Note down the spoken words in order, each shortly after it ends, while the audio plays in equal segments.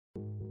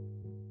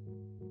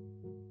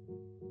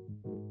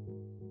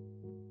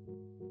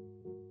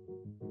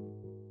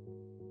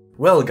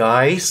Well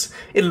guys,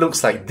 it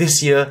looks like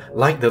this year,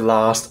 like the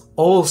last,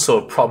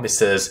 also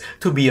promises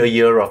to be a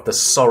year of the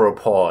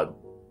sauropod.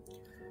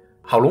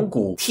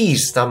 Haolonggood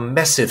teased some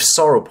massive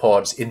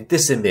sauropods in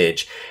this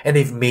image, and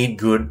they've made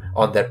good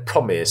on that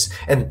promise,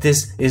 and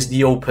this is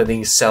the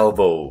opening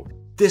salvo.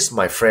 This,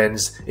 my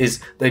friends,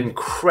 is the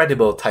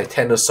incredible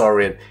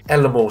titanosaurid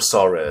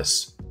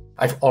Alamosaurus.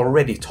 I've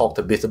already talked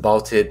a bit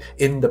about it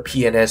in the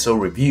PNSO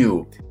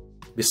review.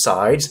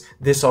 Besides,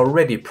 this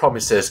already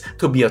promises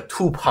to be a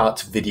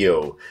two-part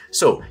video,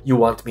 so you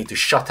want me to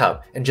shut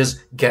up and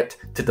just get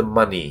to the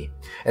money.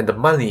 And the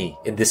money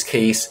in this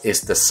case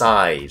is the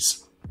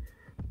size.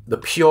 The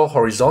pure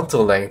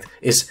horizontal length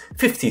is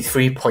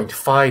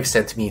 53.5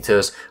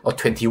 centimeters or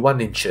 21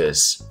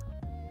 inches.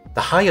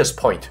 The highest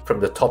point from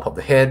the top of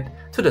the head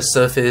to the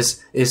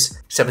surface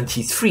is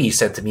 73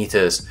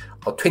 centimeters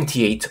or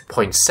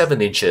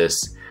 28.7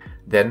 inches.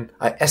 Then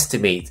I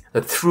estimate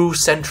the through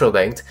central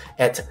length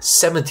at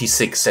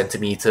 76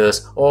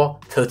 centimeters or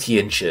 30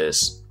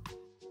 inches.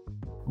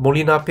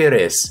 Molina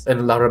Perez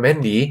and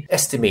Larramendi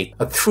estimate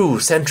a through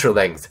central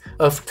length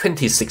of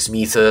 26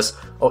 meters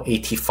or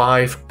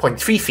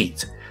 85.3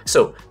 feet.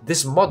 So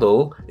this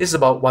model is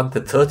about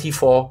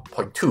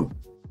 1:34.2.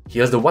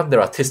 Here's the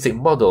Wonder Artistic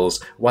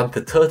Models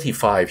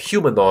 1:35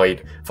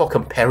 humanoid for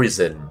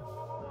comparison.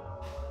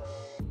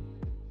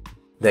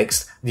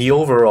 Next, the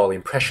overall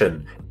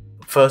impression.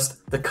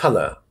 First, the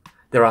color.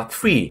 There are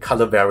three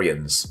color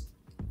variants.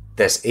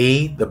 There's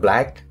A, the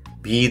black,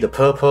 B, the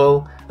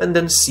purple, and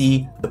then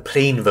C, the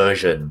plain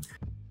version.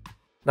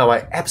 Now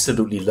I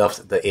absolutely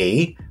loved the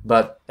A,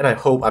 and I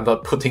hope I'm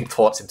not putting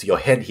thoughts into your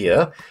head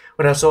here,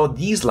 when I saw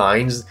these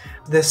lines,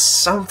 there's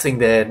something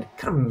that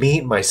kind of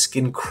made my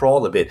skin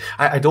crawl a bit.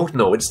 I don't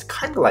know, it's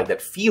kind of like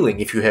that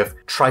feeling if you have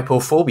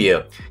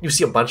trypophobia. You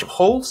see a bunch of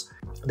holes?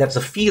 That's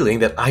a feeling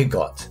that I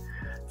got.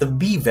 The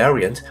B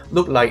variant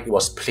looked like it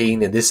was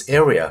plain in this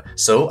area,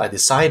 so I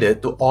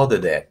decided to order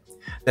that.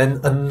 Then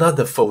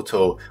another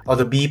photo of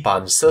the B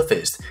pan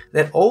surfaced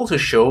that also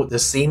showed the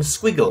same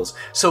squiggles,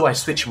 so I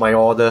switched my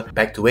order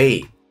back to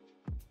A.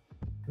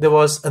 There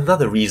was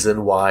another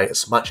reason why,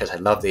 as much as I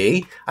loved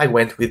A, I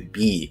went with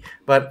B,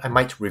 but I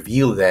might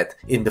reveal that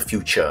in the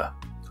future.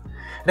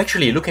 And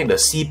actually, looking at the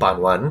C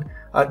pan one,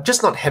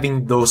 just not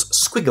having those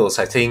squiggles,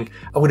 I think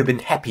I would have been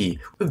happy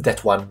with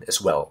that one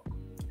as well.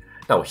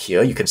 Now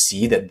here you can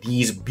see that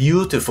these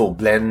beautiful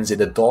blends in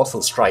the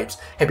dorsal stripes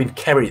have been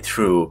carried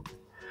through.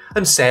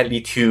 And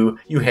sadly too,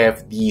 you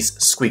have these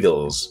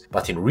squiggles.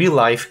 But in real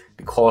life,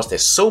 because they're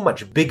so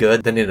much bigger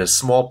than in a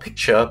small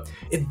picture,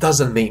 it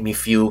doesn't make me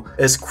feel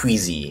as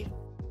queasy.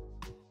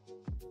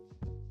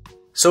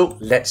 So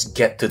let's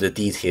get to the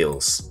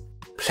details.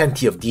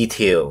 Plenty of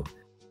detail,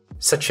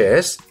 such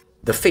as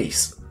the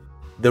face,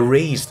 the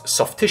raised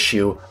soft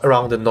tissue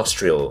around the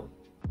nostril,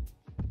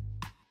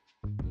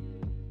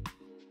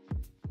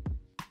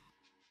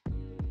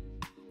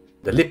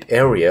 the lip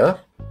area,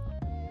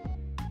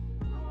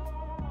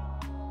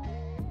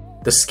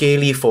 the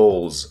scaly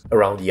folds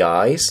around the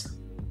eyes,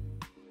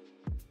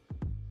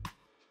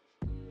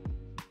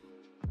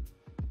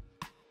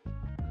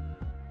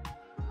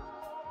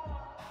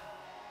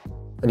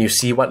 and you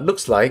see what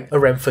looks like a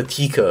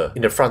rhamphatheca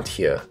in the front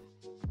here.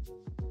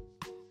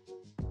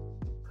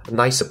 A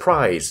nice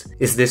surprise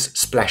is this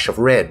splash of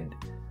red,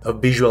 a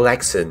visual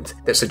accent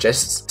that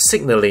suggests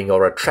signaling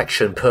or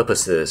attraction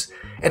purposes,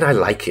 and I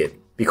like it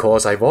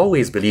because I've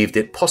always believed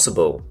it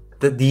possible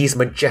that these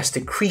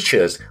majestic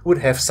creatures would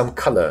have some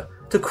color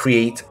to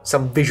create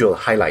some visual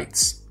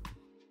highlights.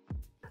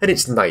 And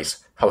it's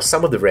nice how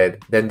some of the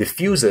red then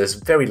diffuses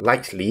very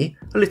lightly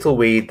a little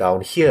way down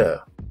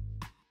here.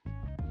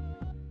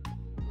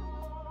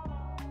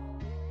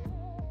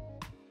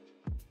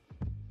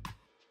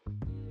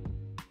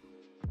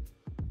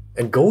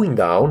 And going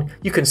down,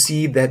 you can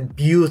see that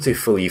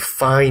beautifully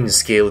fine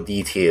scale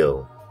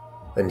detail.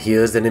 And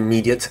here's an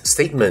immediate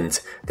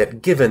statement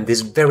that given this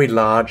very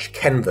large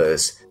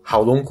canvas,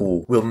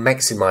 Haolonggood will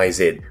maximize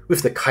it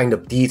with the kind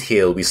of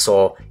detail we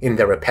saw in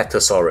their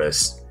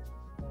Apatosaurus.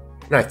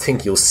 And I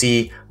think you'll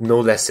see no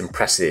less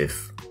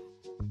impressive.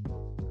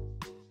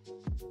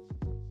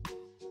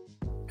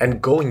 And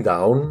going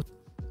down,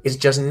 it's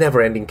just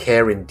never-ending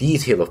care in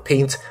detail of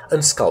paint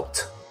and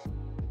sculpt.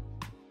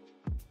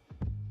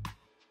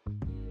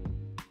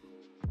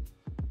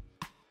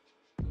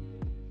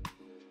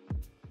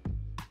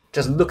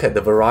 Just look at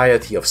the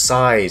variety of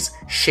size,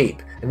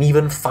 shape, and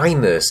even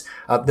fineness,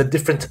 the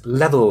different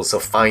levels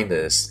of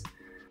fineness.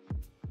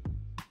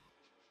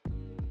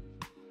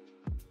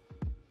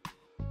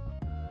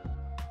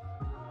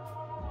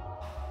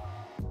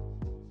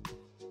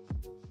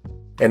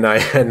 And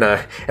I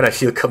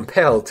feel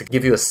compelled to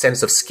give you a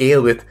sense of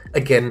scale with,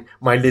 again,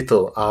 my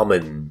little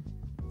almond.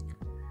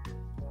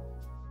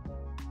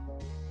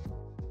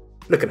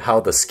 Look at how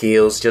the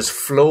scales just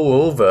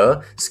flow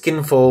over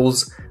skin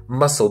folds,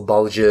 muscle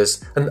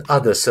bulges, and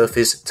other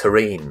surface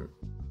terrain.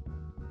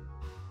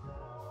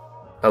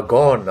 Now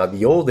gone are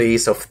the old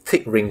days of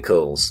thick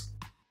wrinkles.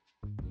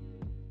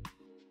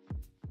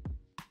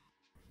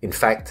 In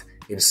fact,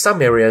 In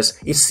some areas,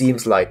 it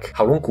seems like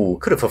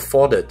Haolonggood could have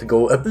afforded to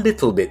go a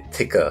little bit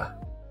thicker.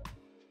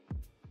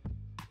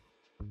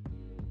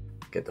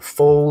 Get the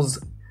folds,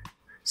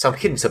 some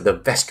hints of the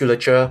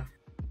vasculature.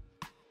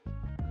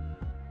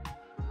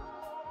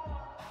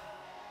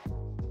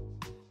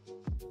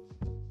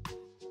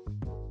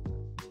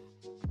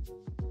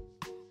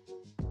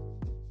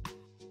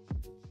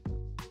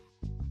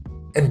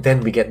 And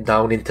then we get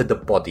down into the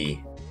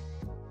body.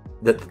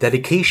 The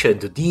dedication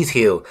to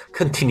detail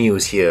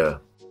continues here.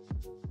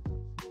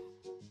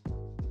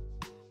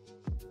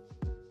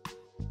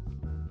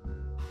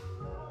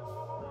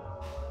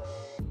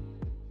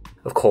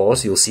 Of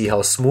course, you'll see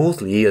how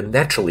smoothly and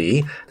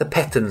naturally the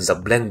patterns are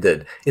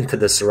blended into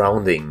the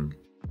surrounding.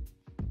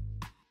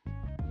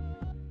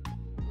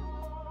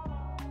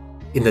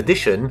 In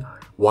addition,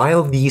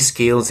 while these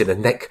scales in the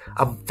neck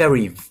are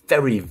very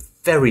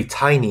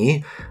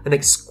tiny and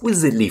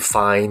exquisitely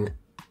fine,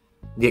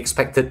 the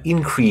expected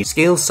increased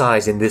scale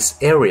size in this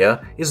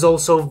area is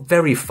also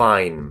very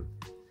fine.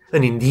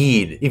 And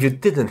indeed, if you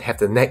didn't have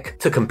the neck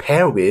to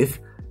compare with,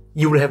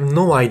 you would have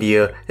no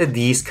idea that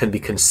these can be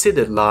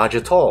considered large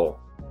at all.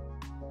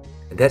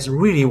 And that's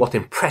really what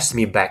impressed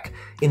me back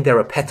in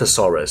their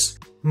Apatosaurus.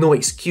 No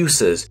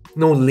excuses,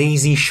 no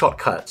lazy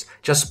shortcuts,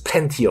 just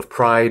plenty of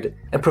pride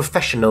and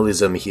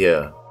professionalism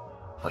here.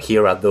 Now,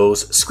 here are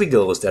those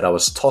squiggles that I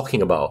was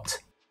talking about.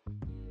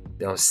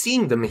 Now,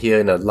 seeing them here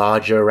in a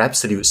larger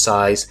absolute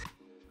size,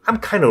 I'm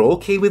kinda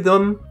okay with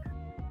them,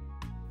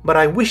 but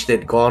I wish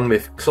they'd gone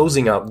with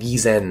closing out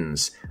these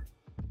ends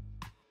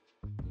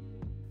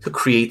to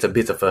create a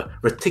bit of a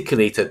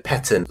reticulated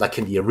pattern like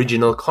in the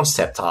original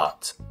concept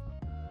art.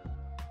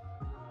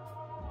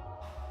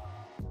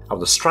 Now,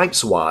 the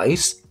stripes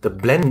wise, the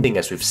blending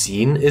as we've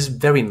seen is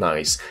very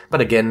nice, but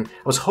again,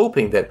 I was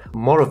hoping that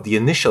more of the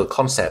initial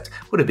concept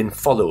would have been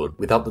followed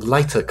without the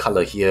lighter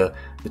color here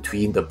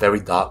between the very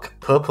dark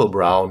purple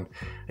brown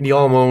and the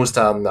almost,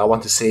 I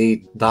want to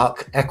say,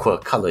 dark aqua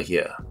color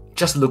here.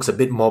 Just looks a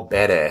bit more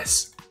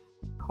badass.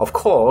 Of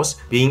course,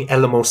 being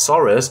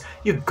Alamosaurus,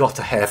 you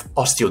gotta have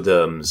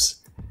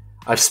osteoderms.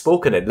 I've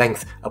spoken at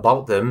length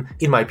about them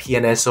in my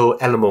PNSO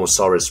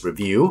Alamosaurus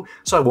review,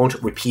 so I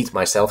won't repeat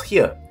myself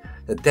here.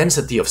 The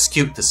density of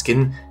scute to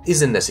skin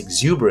isn't as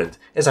exuberant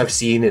as I've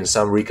seen in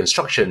some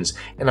reconstructions,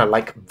 and I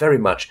like very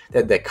much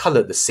that they're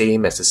colored the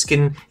same as the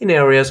skin in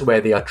areas where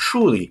they are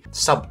truly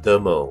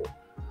subdermal.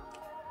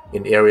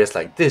 In areas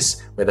like this,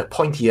 where the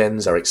pointy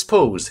ends are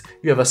exposed,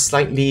 you have a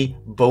slightly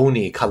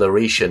bony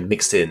coloration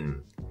mixed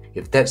in.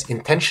 If that's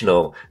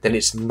intentional, then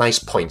it's nice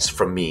points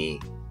from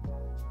me.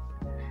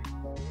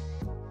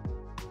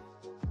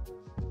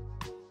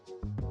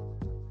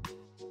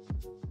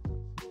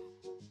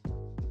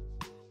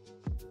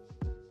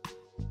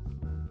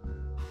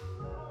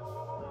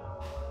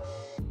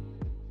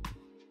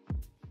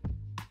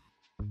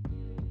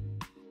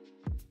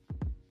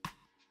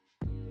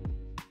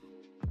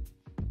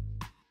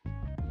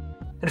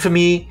 And for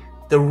me,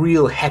 the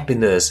real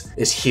happiness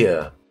is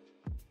here.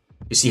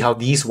 You see how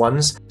these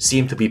ones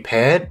seem to be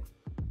paired?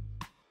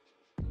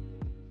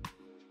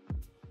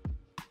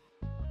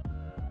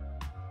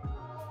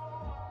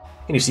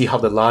 And you see how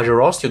the larger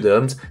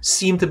osteoderms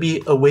seem to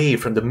be away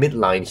from the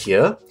midline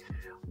here?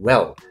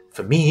 Well,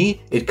 for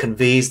me, it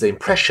conveys the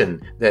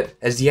impression that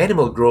as the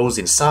animal grows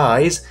in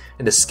size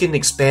and the skin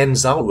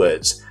expands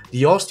outwards,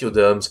 the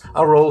osteoderms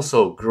are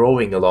also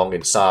growing along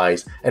in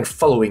size and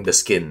following the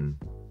skin.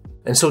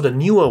 And so the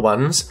newer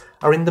ones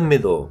are in the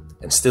middle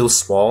and still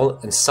small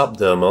and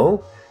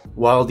subdermal,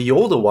 while the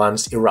older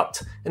ones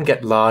erupt and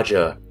get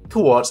larger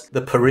towards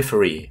the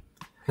periphery.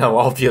 Now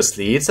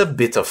obviously it's a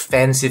bit of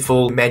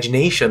fanciful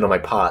imagination on my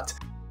part.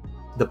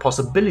 The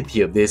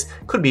possibility of this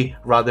could be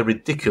rather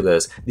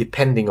ridiculous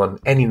depending on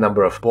any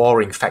number of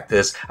boring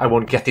factors I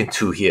won't get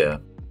into here.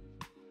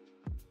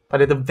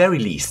 But at the very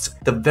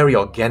least, the very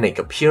organic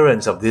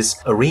appearance of this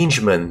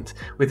arrangement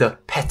with a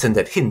pattern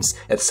that hints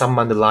at some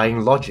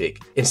underlying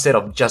logic, instead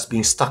of just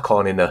being stuck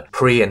on in a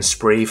pray and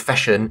spray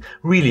fashion,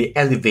 really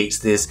elevates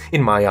this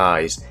in my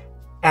eyes.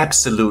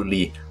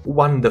 Absolutely,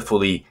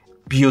 wonderfully,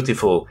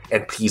 beautiful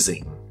and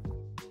pleasing.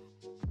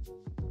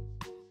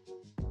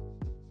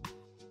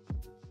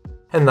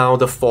 And now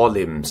the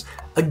forelimbs.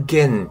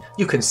 Again,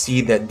 you can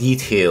see that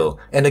detail,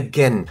 and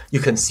again, you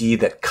can see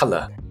that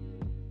color.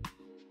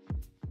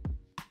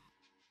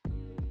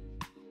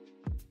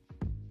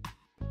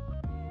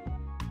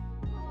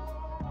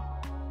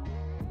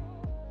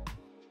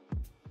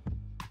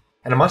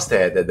 And I must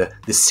add that the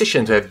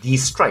decision to have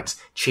these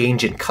stripes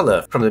change in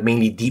color from the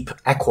mainly deep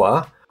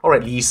aqua, or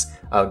at least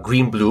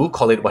green-blue,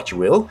 call it what you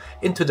will,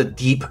 into the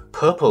deep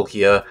purple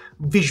here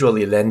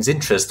visually lends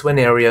interest to an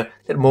area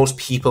that most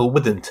people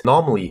wouldn't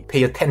normally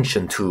pay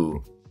attention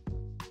to.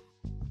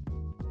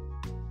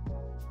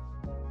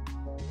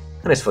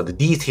 And as for the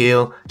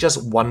detail,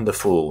 just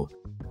wonderful.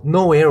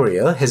 No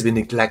area has been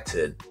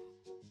neglected.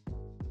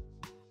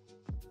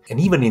 And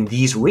even in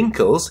these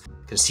wrinkles,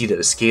 you can see that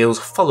the scales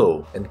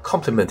follow and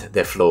complement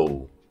their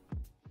flow.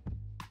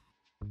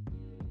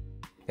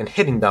 And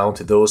heading down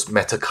to those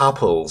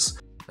metacarpals,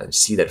 And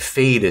see that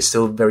fade is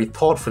still very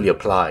thoughtfully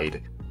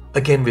applied,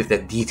 again with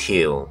that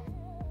detail.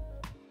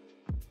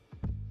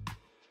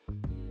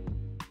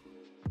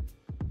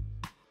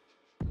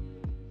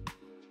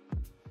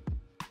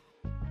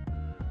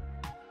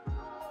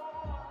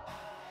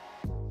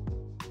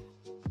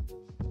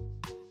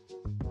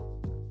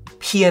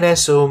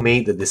 PNSO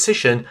made the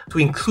decision to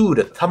include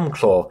a thumb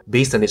claw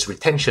based on its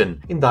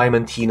retention in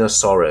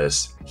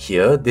Diamantinosaurus.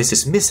 Here, this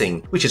is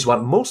missing, which is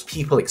what most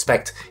people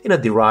expect in a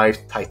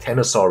derived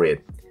titanosaurid.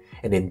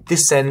 And in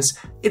this sense,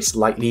 it's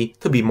likely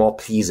to be more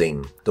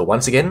pleasing. Though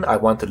once again, I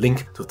want to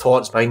link to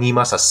thoughts by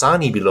Nima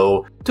Sassani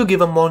below to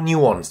give a more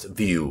nuanced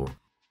view.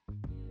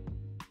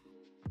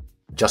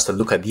 Just a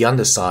look at the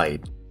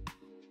underside.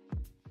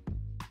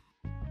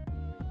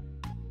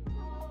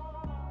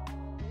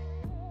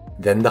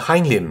 Then the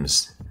hind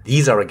limbs.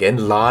 These are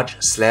again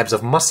large slabs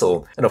of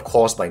muscle, and of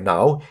course by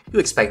now, you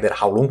expect that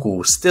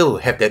Haolonggood still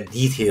have that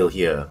detail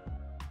here.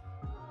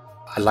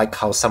 I like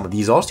how some of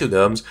these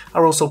osteoderms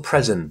are also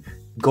present,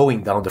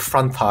 going down the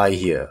front thigh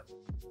here.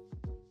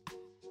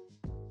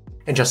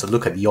 And just a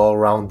look at the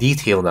all-round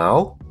detail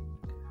now.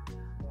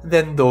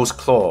 Then those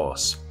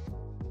claws.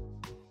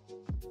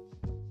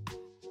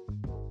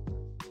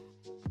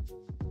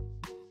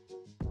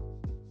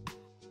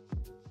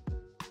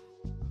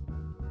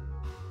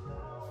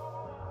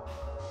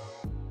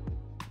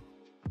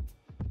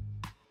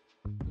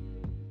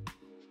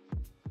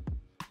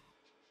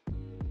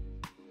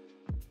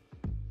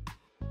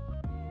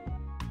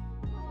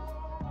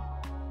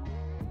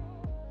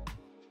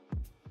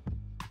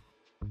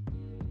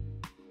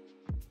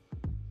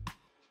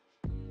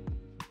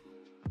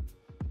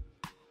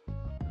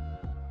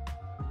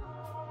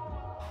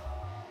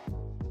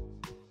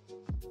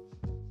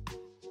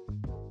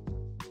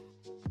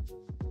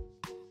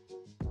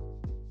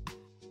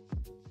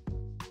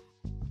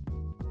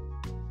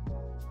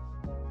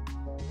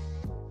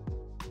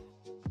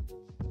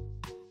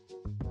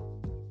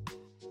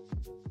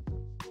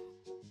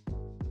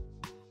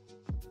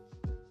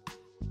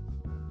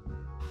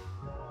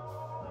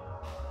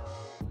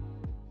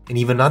 And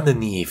even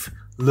underneath,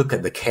 look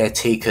at the care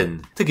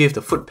taken to give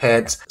the foot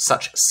pads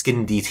such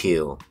skin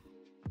detail.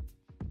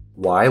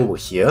 While we're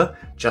here,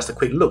 just a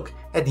quick look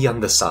at the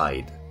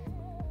underside.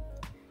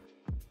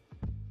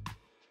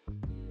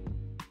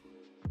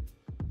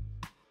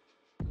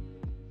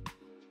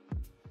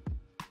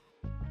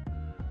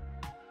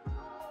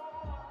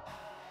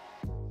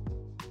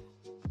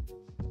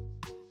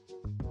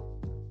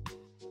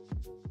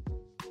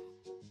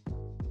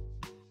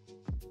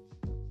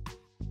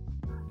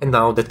 And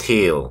now the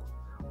tail.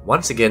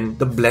 Once again,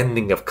 the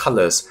blending of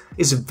colors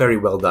is very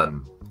well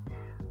done.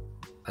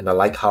 And I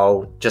like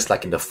how, just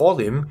like in the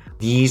forelimb,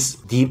 these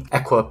deep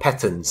aqua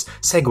patterns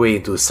segue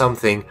into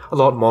something a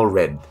lot more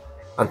red,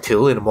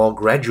 until in a more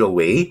gradual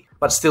way,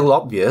 but still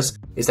obvious,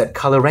 is that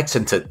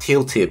color-accented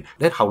tail tip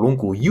that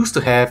Haolonggood used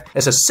to have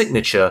as a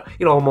signature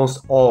in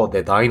almost all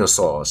their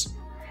dinosaurs.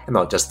 And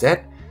not just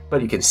that,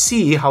 but you can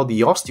see how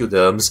the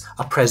osteoderms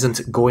are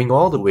present going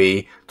all the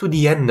way to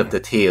the end of the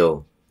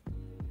tail.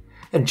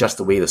 And just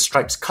the way the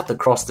stripes cut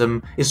across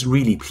them is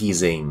really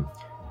pleasing.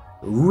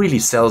 Really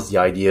sells the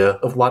idea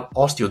of what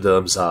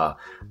osteoderms are,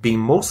 being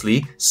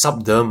mostly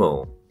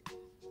subdermal.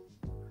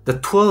 The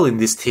twirl in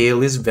this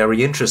tail is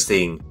very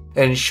interesting,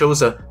 and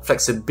shows a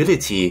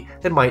flexibility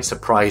that might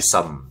surprise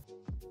some.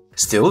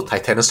 Still,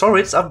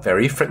 titanosaurids are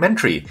very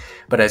fragmentary,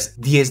 but as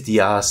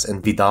Diaz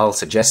and Vidal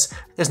suggest,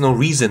 there's no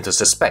reason to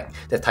suspect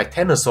that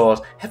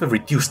titanosaurs have a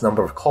reduced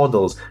number of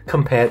caudals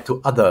compared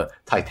to other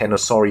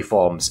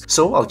titanosauriforms,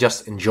 so I'll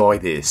just enjoy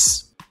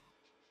this.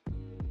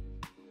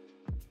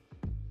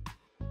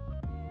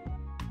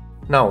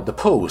 Now, the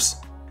pose.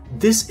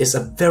 This is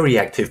a very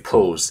active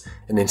pose,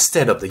 and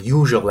instead of the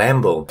usual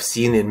amble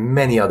seen in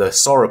many other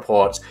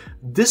sauropods,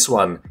 this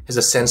one has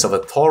a sense of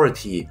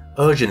authority,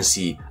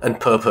 urgency, and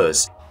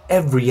purpose.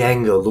 Every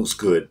angle looks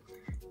good,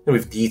 and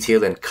with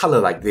detail and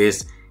color like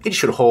this, it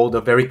should hold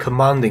a very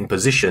commanding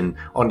position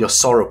on your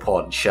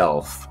sauropod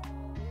shelf.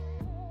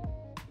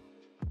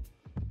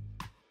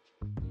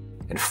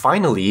 And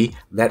finally,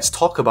 let's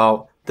talk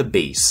about the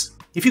base.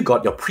 If you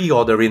got your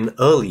pre-order in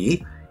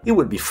early, it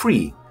would be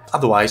free.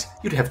 Otherwise,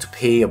 you'd have to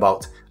pay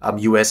about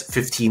US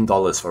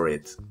 $15 for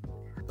it.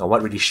 Now,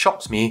 what really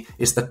shocks me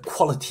is the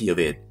quality of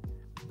it.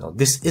 Now,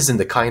 this isn't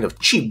the kind of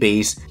cheap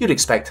base you'd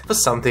expect for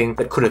something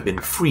that could have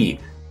been free.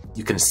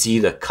 You can see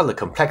the color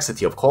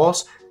complexity, of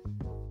course,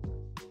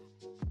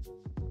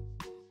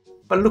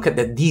 but look at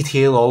that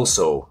detail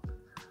also.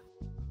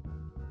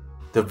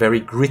 The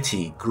very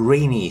gritty,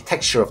 grainy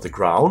texture of the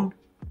ground.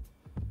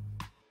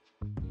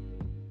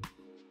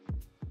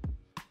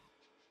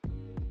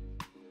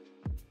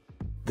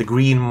 The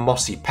green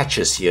mossy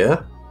patches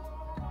here.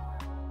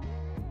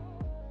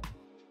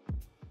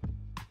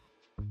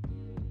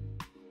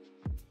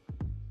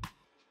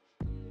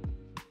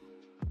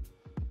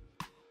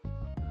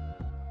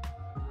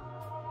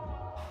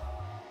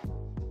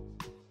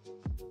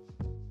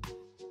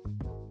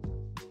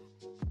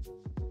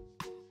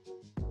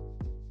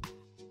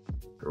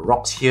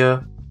 Rocks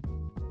here.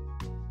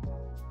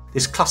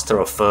 This cluster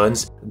of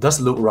ferns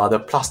does look rather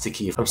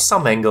plasticky from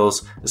some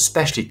angles,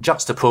 especially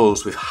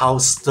juxtaposed with how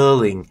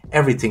sterling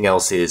everything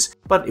else is,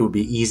 but it would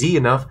be easy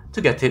enough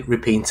to get it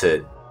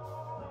repainted.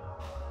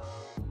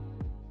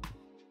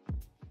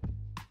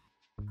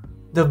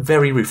 The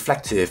very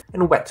reflective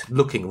and wet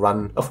looking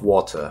run of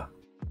water.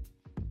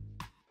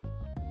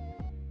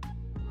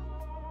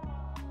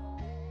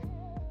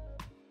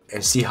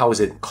 And see how as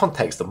it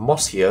contacts the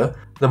moss here,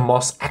 the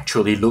moss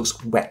actually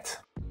looks wet.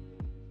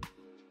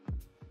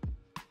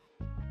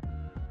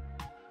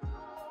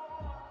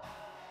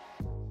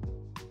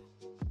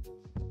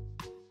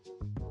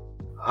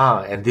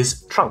 And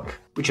this trunk,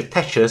 which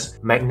attaches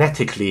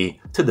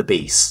magnetically to the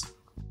base.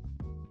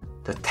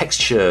 The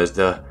textures,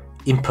 the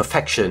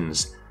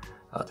imperfections,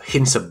 the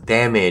hints of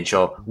damage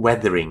or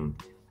weathering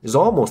is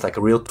almost like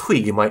a real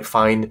twig you might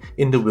find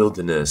in the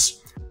wilderness.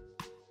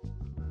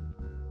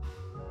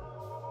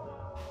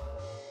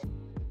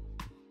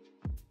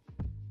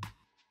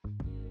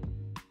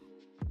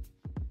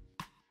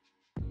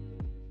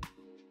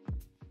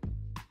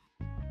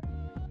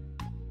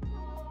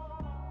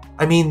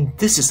 I mean,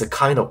 this is the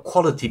kind of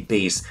quality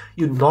base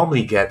you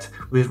normally get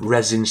with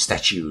resin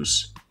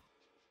statues.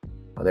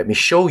 Now let me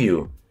show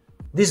you.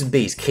 This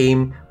base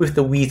came with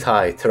the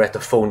Vitae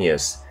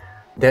Teratophonius.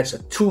 That's a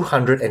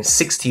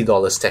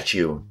 $260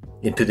 statue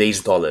in today's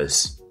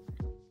dollars.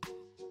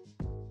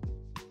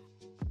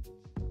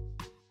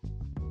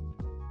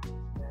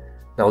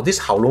 Now this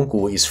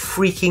Haolonggood is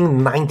freaking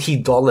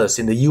 $90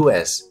 in the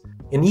US.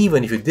 And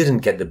even if you didn't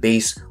get the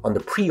base on the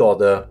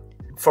pre-order,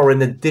 for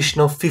an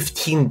additional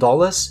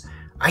 $15,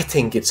 I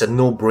think it's a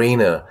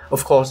no-brainer,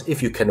 of course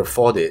if you can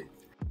afford it.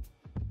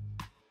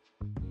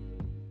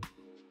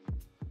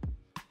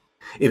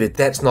 If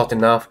that's not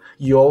enough,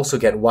 you also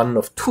get one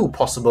of two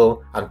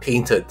possible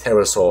unpainted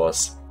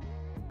pterosaurs.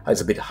 It's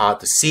a bit hard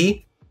to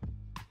see.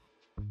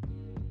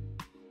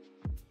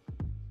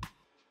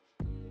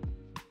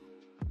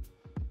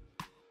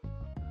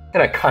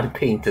 And I can't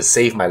paint to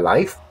save my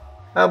life.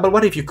 But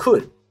what if you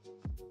could?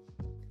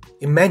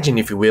 Imagine,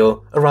 if you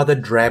will, a rather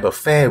drab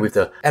affair with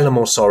the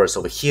Alamosaurus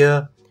over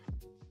here.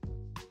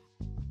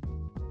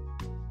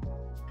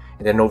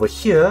 And then over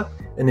here,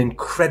 an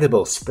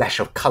incredible splash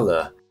of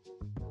colour.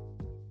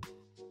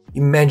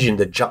 Imagine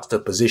the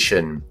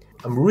juxtaposition.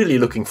 I'm really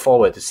looking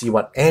forward to see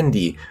what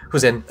Andy,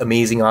 who's an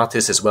amazing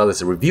artist as well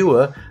as a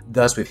reviewer,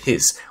 does with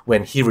his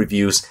when he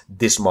reviews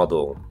this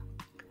model.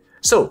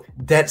 So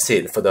that's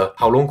it for the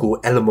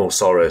Haolonggood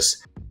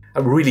Alamosaurus.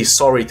 I'm really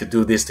sorry to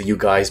do this to you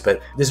guys,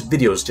 but this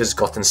video's just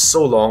gotten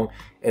so long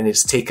and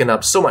it's taken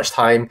up so much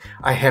time,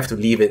 I have to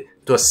leave it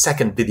to a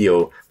second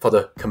video for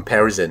the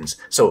comparisons.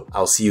 So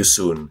I'll see you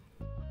soon.